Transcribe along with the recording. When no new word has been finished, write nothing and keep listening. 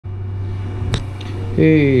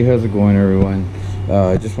Hey, how's it going, everyone?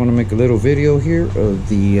 I just want to make a little video here of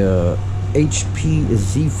the HP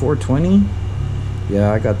Z420.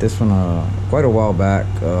 Yeah, I got this one quite a while back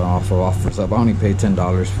off of offers up. I only paid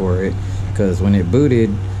 $10 for it because when it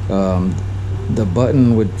booted, the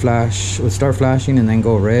button would start flashing and then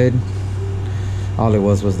go red. All it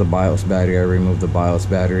was the BIOS battery. I removed the BIOS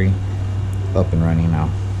battery. Up and running now.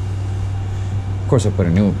 Of course, I put a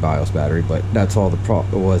new BIOS battery, but that's all the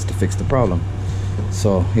problem was to fix the problem.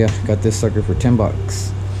 So yeah, got this sucker for 10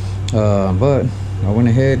 bucks. But I went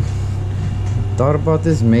ahead, thought about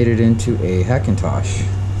this, made it into a Hackintosh.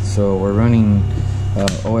 So we're running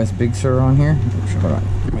OS BigSur on here. Hold on,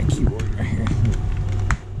 my keyboard right here.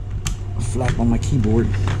 Flap on my keyboard.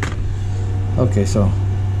 Okay, so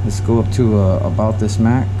let's go up to about this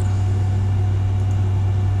Mac.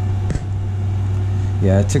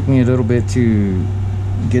 Yeah, it took me a little bit to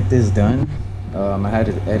get this done. I had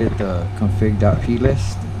to edit the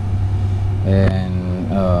config.plist,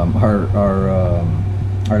 and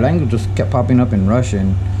our language just kept popping up in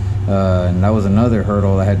Russian, and that was another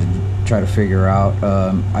hurdle I had to try to figure out.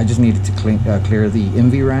 I just needed to clear the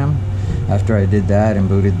NVRAM. After I did that and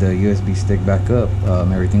booted the USB stick back up,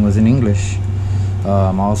 everything was in English.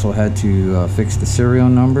 I also had to fix the serial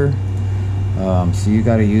number. So you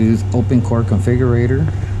got to use OpenCore configurator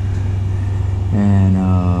and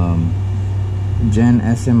Gen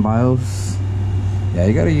SM BIOS. Yeah,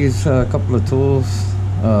 you got to use a couple of tools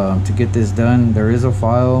to get this done. There is a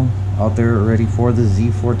file out there already for the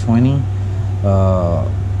Z420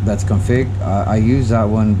 that's config. I use that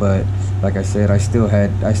one, but like I said, I still had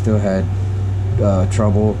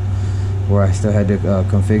trouble where I still had to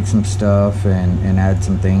config some stuff and add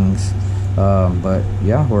some things. But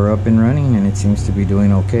yeah, we're up and running and it seems to be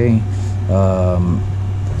doing okay.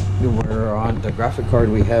 We're on the graphic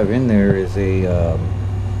card we have in there is a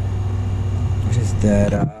what is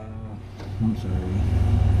that? I'm sorry,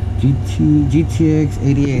 GTX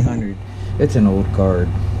 8800. It's an old card.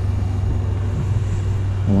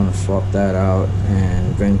 I want to swap that out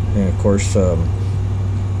and of course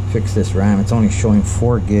fix this RAM. It's only showing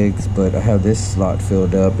 4 gigs, but I have this slot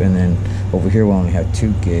filled up, and then over here we only have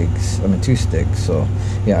 2 gigs. I mean 2 sticks. So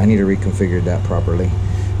yeah, I need to reconfigure that properly.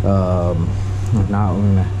 Now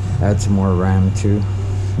I'm gonna add some more RAM too.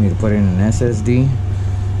 Need to put in an SSD.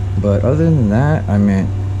 But other than that, I mean,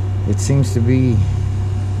 it seems to be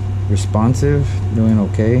responsive, doing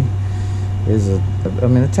okay. Is a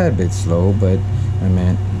tad bit slow, but I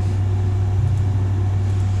mean,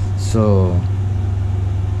 so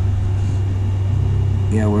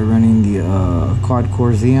yeah, we're running the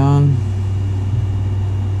quad-core Xeon.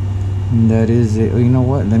 And that is it. You know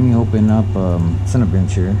what? Let me open up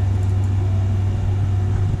Cinebench here.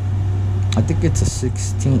 I think it's a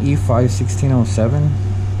 16 E5 1607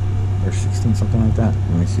 or 16 something like that.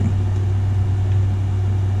 Let me see.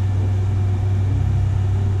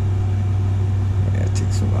 Yeah, it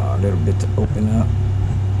takes a little bit to open up.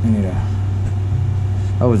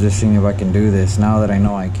 I was just seeing if I can do this. Now that I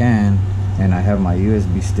know I can, and I have my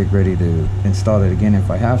USB stick ready to install it again if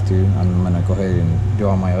I have to, I'm gonna go ahead and do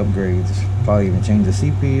all my upgrades. Probably even change the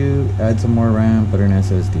CPU, add some more RAM, put an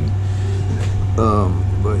SSD.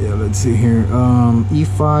 But yeah, let's see here.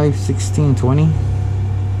 E5 1620.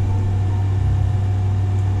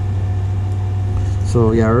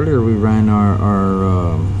 So yeah, earlier we ran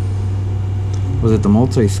our was it the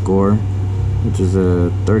multi-score, which is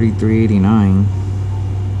a 3389.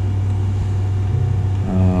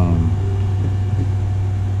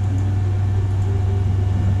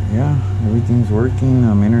 Yeah, everything's working.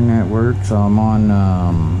 Internet works. I'm on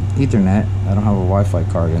Ethernet. I don't have a Wi-Fi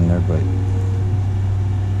card in there, but it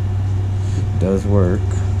does work.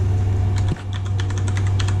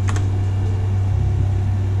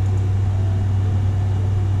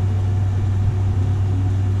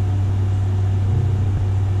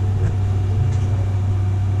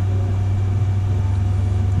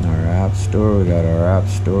 Our app store, we got our app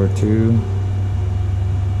store too.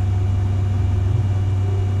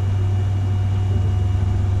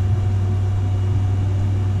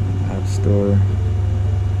 Store.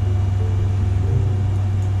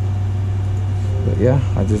 But yeah,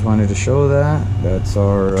 I just wanted to show that. That's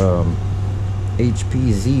our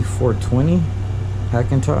HP Z420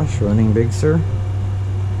 Hackintosh running BigSur.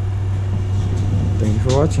 Thank you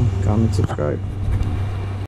for watching. Comment, subscribe.